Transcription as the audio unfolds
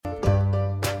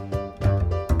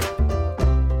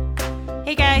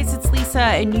Hey guys, it's Lisa,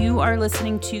 and you are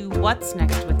listening to What's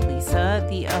Next with Lisa,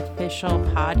 the official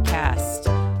podcast.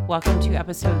 Welcome to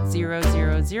episode 000,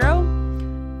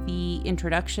 the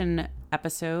introduction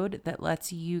episode that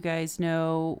lets you guys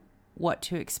know what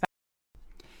to expect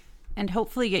and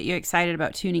hopefully get you excited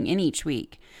about tuning in each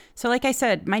week. So like I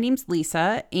said, my name's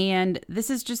Lisa, and this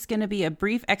is just going to be a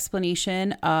brief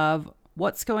explanation of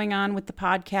what's going on with the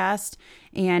podcast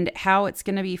and how it's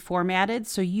going to be formatted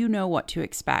so you know what to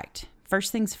expect.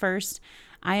 First things first,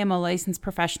 I am a licensed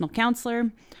professional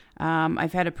counselor.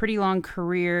 I've had a pretty long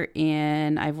career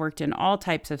I've worked in all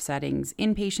types of settings,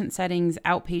 inpatient settings,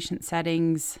 outpatient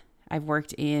settings. I've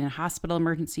worked in hospital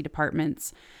emergency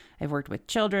departments. I've worked with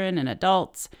children and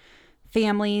adults,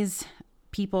 families,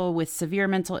 people with severe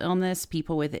mental illness,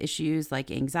 people with issues like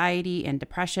anxiety and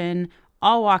depression,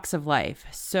 all walks of life.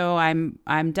 So I'm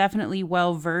definitely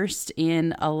well versed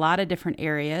in a lot of different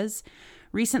areas.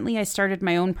 Recently, I started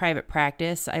my own private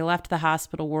practice. I left the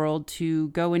hospital world to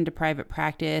go into private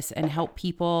practice and help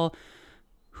people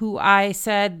who I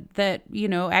said that,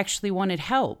 actually wanted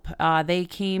help. They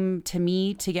came to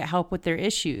me to get help with their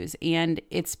issues, and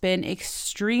it's been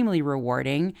extremely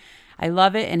rewarding. I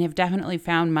love it and have definitely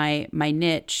found my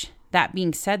niche. That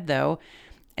being said, though,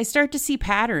 I start to see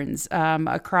patterns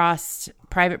across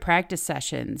private practice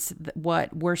sessions,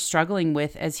 what we're struggling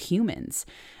with as humans.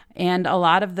 And a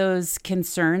lot of those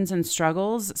concerns and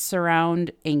struggles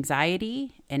surround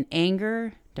anxiety and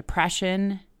anger,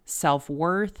 depression,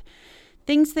 self-worth,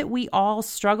 things that we all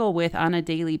struggle with on a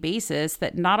daily basis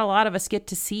that not a lot of us get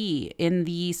to see in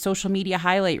the social media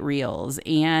highlight reels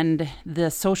and the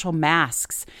social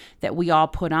masks that we all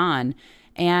put on.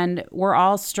 And we're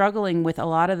all struggling with a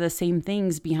lot of the same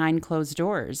things behind closed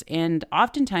doors. And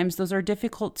oftentimes those are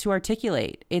difficult to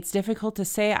articulate. It's difficult to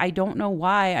say, I don't know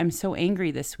why I'm so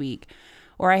angry this week,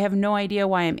 or I have no idea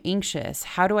why I'm anxious.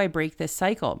 How do I break this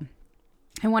cycle?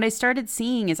 And what I started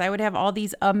seeing is I would have all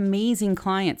these amazing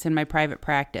clients in my private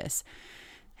practice.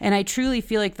 And I truly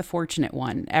feel like the fortunate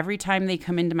one. Every time they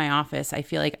come into my office, I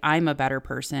feel like I'm a better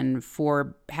person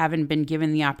for having been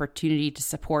given the opportunity to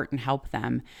support and help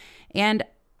them. And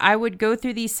I would go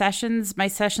through these sessions. My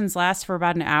sessions last for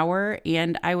about an hour,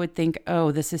 and I would think,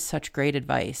 oh, this is such great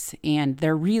advice. And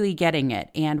they're really getting it.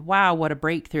 And wow, what a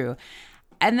breakthrough.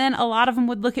 And then a lot of them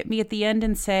would look at me at the end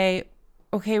and say,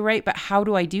 okay, right, but how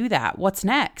do I do that? What's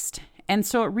next? And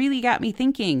so it really got me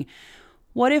thinking,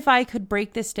 what if I could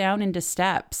break this down into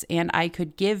steps and I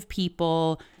could give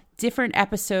people different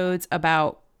episodes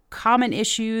about common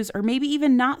issues or maybe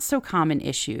even not so common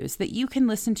issues that you can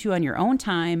listen to on your own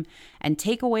time and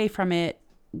take away from it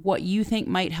what you think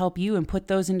might help you and put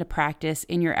those into practice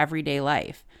in your everyday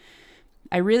life.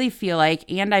 I really feel like,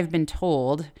 and I've been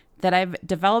told, that I've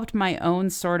developed my own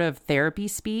sort of therapy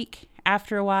speak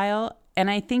after a while. And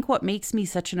I think what makes me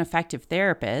such an effective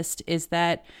therapist is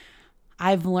that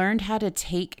I've learned how to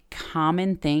take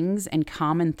common things and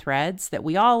common threads that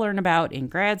we all learn about in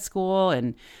grad school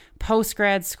and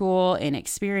post-grad school and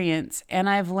experience, and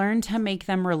I've learned to make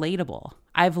them relatable.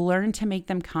 I've learned to make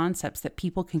them concepts that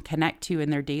people can connect to in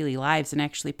their daily lives and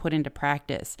actually put into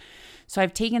practice. So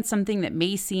I've taken something that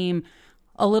may seem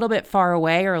a little bit far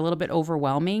away or a little bit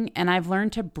overwhelming, and I've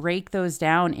learned to break those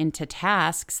down into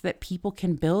tasks that people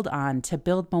can build on to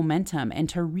build momentum and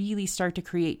to really start to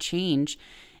create change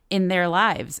in their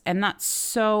lives. And that's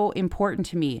so important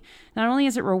to me. Not only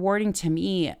is it rewarding to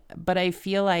me, but I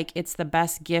feel like it's the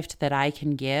best gift that I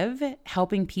can give,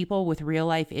 helping people with real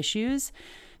life issues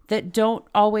that don't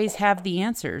always have the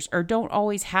answers or don't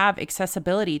always have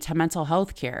accessibility to mental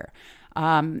health care.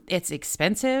 It's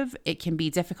expensive, it can be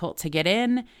difficult to get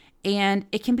in, and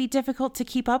it can be difficult to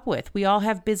keep up with. We all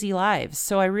have busy lives.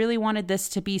 So I really wanted this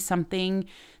to be something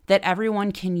that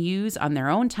everyone can use on their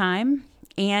own time.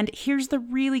 And here's the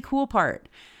really cool part.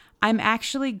 I'm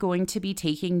actually going to be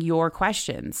taking your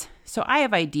questions. So I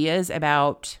have ideas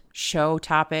about show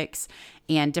topics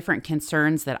and different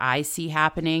concerns that I see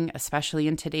happening, especially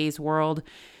in today's world.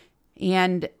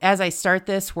 And as I start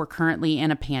this, we're currently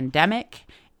in a pandemic,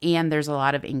 and there's a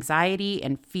lot of anxiety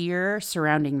and fear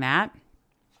surrounding that.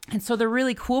 And so the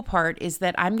really cool part is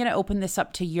that I'm going to open this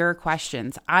up to your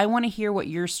questions. I want to hear what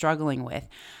you're struggling with.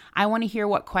 I want to hear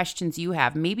what questions you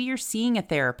have. Maybe you're seeing a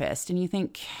therapist and you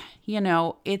think,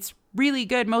 it's really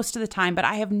good most of the time, but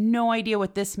I have no idea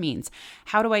what this means.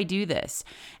 How do I do this?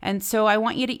 And so I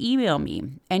want you to email me,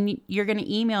 and you're going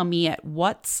to email me at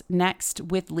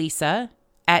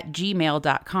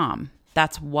whatsnextwithlisa@gmail.com.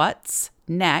 That's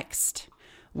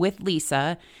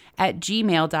whatsnextwithlisa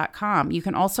whatsnextwithlisa@gmail.com. You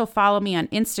can also follow me on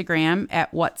Instagram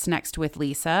at What's Next with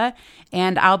Lisa,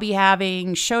 and I'll be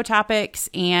having show topics,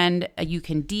 and you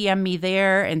can DM me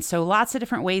there. And so lots of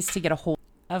different ways to get a hold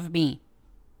of me.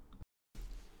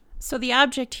 So the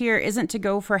object here isn't to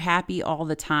go for happy all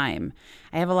the time.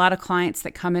 I have a lot of clients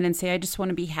that come in and say, I just want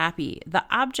to be happy. The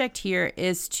object here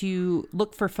is to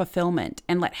look for fulfillment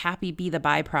and let happy be the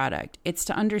byproduct. It's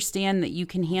to understand that you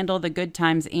can handle the good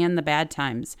times and the bad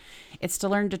times. It's to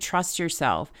learn to trust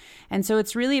yourself. And so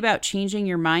it's really about changing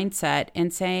your mindset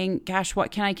and saying, gosh, what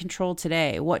can I control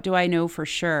today? What do I know for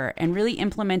sure? And really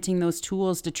implementing those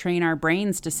tools to train our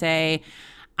brains to say,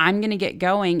 I'm going to get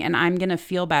going and I'm going to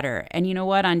feel better. And you know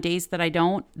what? On days that I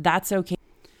don't, that's okay.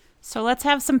 So let's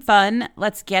have some fun.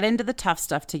 Let's get into the tough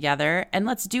stuff together, and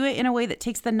let's do it in a way that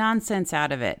takes the nonsense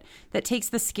out of it, that takes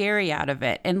the scary out of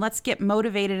it. And let's get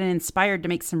motivated and inspired to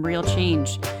make some real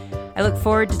change. I look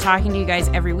forward to talking to you guys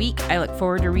every week. I look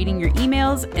forward to reading your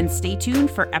emails, and stay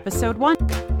tuned for episode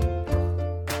 1.